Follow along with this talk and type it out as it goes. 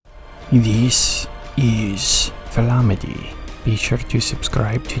This is Philamedy. Be sure to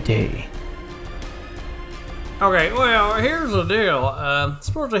subscribe today. Okay, well, here's the deal.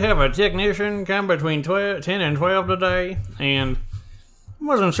 Supposed to have a technician come between 10 and 12 today, and I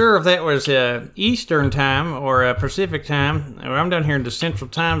wasn't sure if that was Eastern time or Pacific time. I'm down here in the Central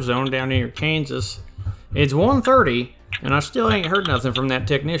Time Zone down near Kansas. It's 1:30, and I still ain't heard nothing from that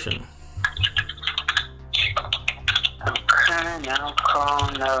technician. Okay, no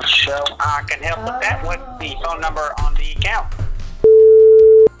call, no show. I can help with that. What's the phone number on the account?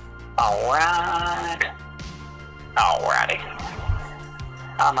 Alrighty.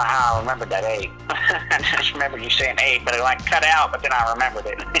 I don't know how I remembered that 8. I just remember you saying 8, but it cut out, but then I remembered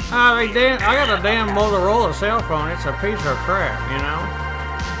it. I got a damn Motorola cell phone. It's a piece of crap, you know?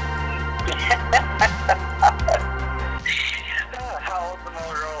 How old's the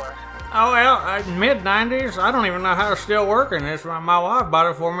Motorola? Oh, well, mid-90s. I don't even know how it's still working. It's my wife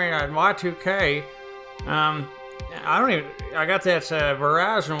bought it for me at Y2K. I got that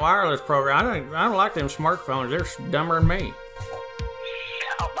Verizon wireless program. I don't like them smartphones. They're dumber than me.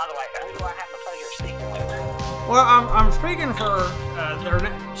 Oh, by the way, who do I have the pleasure of speaking with? Well, I'm speaking for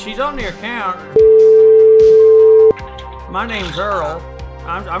she's on the account. My name's Earl.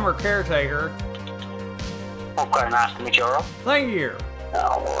 I'm her caretaker. Okay, nice to meet you, Earl. Thank you.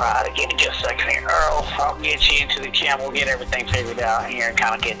 Alright, give me just a second here, Earl. I'll get you into the account. We'll get everything figured out here and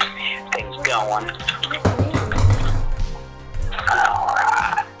kind of get things going.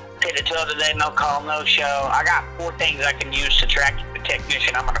 Alright. Hit it 12 today, no call, no show. I got 4 things I can use to track the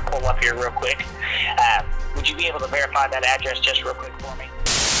technician. I'm going to pull up here real quick. Would you be able to verify that address just real quick for me?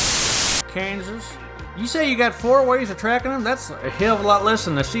 Kansas. You say you got 4 ways of tracking them? That's a hell of a lot less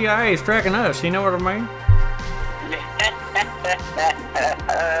than the CIA is tracking us. You know what I mean?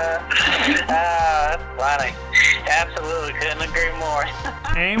 That's funny. Absolutely, couldn't agree more.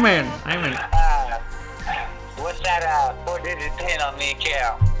 Amen. What's that 4-digit pin on the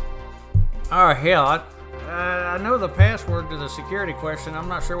account? Oh, hell. I know the password to the security question. I'm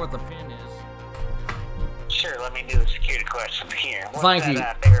not sure what the pin is. Sure, let me do the security question here. What's Thank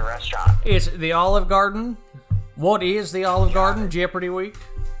that, you. Favorite restaurant? It's the Olive Garden. What is the Olive Garden? Jeopardy week.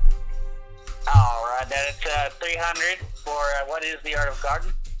 Alright, that's 300 for what is the Olive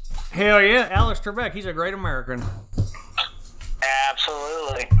Garden? Hell yeah, Alex Trebek. He's a great American.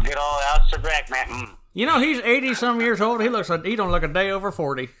 Absolutely. Good old Alistair Beck, man. You know, he's 80-some years old. He don't look a day over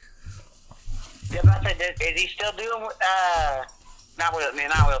 40. Yeah, but I said, is he still doing, not Wheel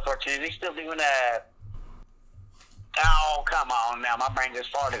of Fortune, is he still doing, oh, come on now, my brain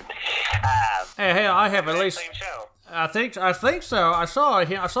just farted. Hey, I have at least, same show. I think so. I saw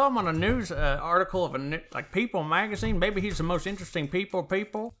him on a news article of like People magazine. Maybe he's the most interesting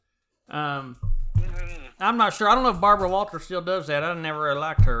people. I'm not sure. I don't know if Barbara Walters still does that. I never really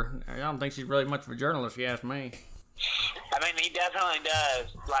liked her. I don't think she's really much of a journalist, if you ask me. I mean, he definitely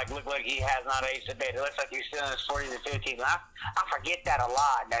does, look like he has not aged a bit. It looks like he's still in his 40s and 50s. And I forget that a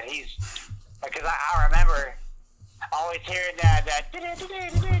lot, that he's, because I remember always hearing that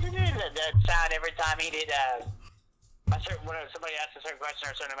sound every time he did, when somebody asked a certain question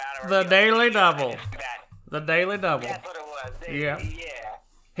or a certain amount of... The Daily Double. The Daily Double. That's what it was. Yeah. Yeah.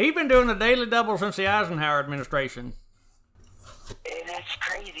 He's been doing the Daily Double since the Eisenhower administration. And that's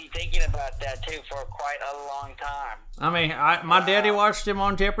crazy thinking about that, too, for quite a long time. I mean, my daddy watched him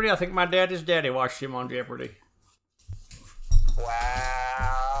on Jeopardy. I think my daddy's daddy watched him on Jeopardy.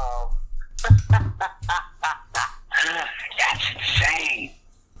 Wow. That's insane.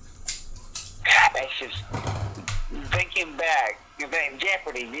 That's just... Thinking back,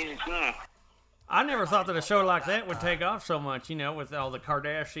 Jeopardy, I never thought that a show like that would take off so much, you know, with all the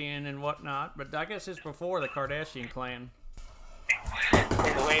Kardashian and whatnot. But I guess it's before the Kardashian clan.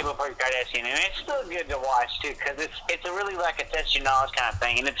 It's way before Kardashian, and it's still good to watch too, because it's a really like a test your knowledge kind of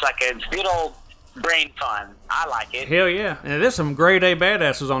thing, and it's like a good old brain fun. I like it. Hell yeah, and there's some grade A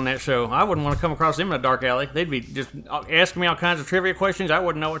badasses on that show. I wouldn't want to come across them in a dark alley. They'd be just asking me all kinds of trivia questions. I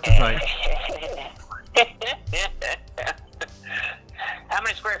wouldn't know what to say. How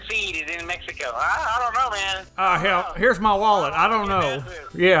many square feet is in Mexico? I don't know, man. Hell, here's my wallet. I don't know.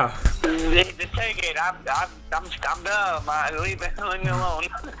 Yeah. Just take it. I'm dumb. Leave me alone.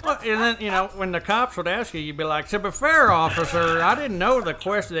 Well, and then, you know, when the cops would ask you, you'd be like, "To be fair, officer, I didn't know the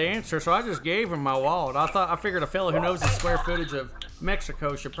answer, so I just gave him my wallet. I figured a fellow who knows the square footage of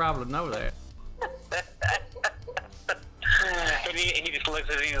Mexico should probably know that." And he just looks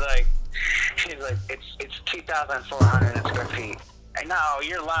at it and he's like, it's 2,400 square feet. No,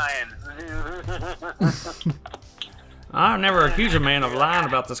 you're lying. I never accuse a man of lying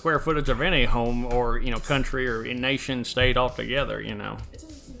about the square footage of any home or, you know, country or nation, state altogether, you know.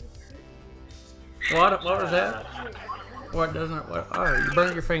 What was that? What doesn't it? What? Oh, you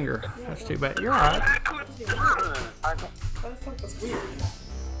burned your finger. That's too bad. You're alright.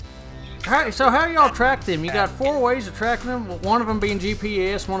 Alright, so how y'all track them? You got 4 ways of tracking them. One of them being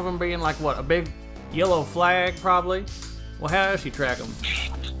GPS, one of them being like what? A big yellow flag, probably. Well, how else you track them?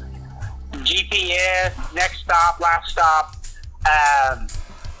 GPS, next stop, last stop.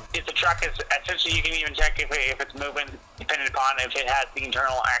 If the truck is, essentially you can even check if it's moving, depending upon if it has the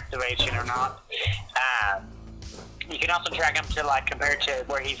internal activation or not. You can also track him to compare to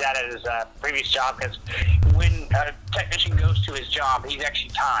where he's at his previous job, because when a technician goes to his job, he's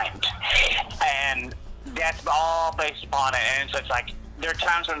actually timed, and that's all based upon it. And so it's like there are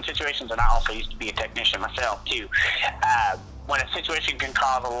times when situations, and I also used to be a technician myself too, when a situation can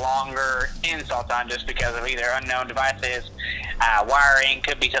cause a longer install time just because of either unknown devices, wiring,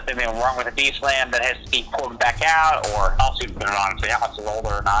 could be something wrong with a D-slam that has to be pulled back out, or also depending on if the house is older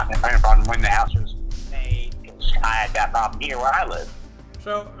or not, depending upon when the house was made. I had that problem here where I live.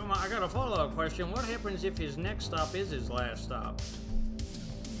 So, I got a follow-up question. What happens if his next stop is his last stop?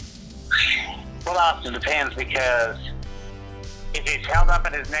 Well, that also depends, because if he's held up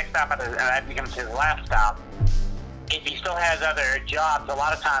at his next stop and that becomes his last stop, if he still has other jobs, a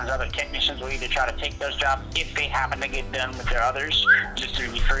lot of times other technicians will either try to take those jobs if they happen to get done with their others, just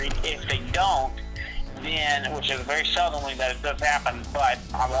to be free. If they don't, then, which is very seldomly that it does happen, but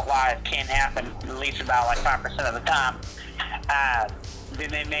I won't lie, it can happen at least about 5% of the time, then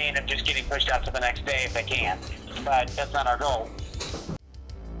they may end up just getting pushed out to the next day if they can. But that's not our goal.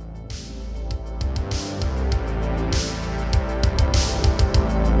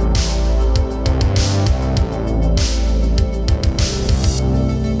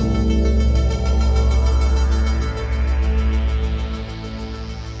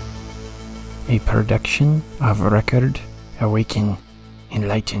 A production of Record, Awaken,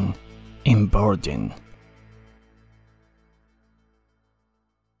 Enlighten, Embolden.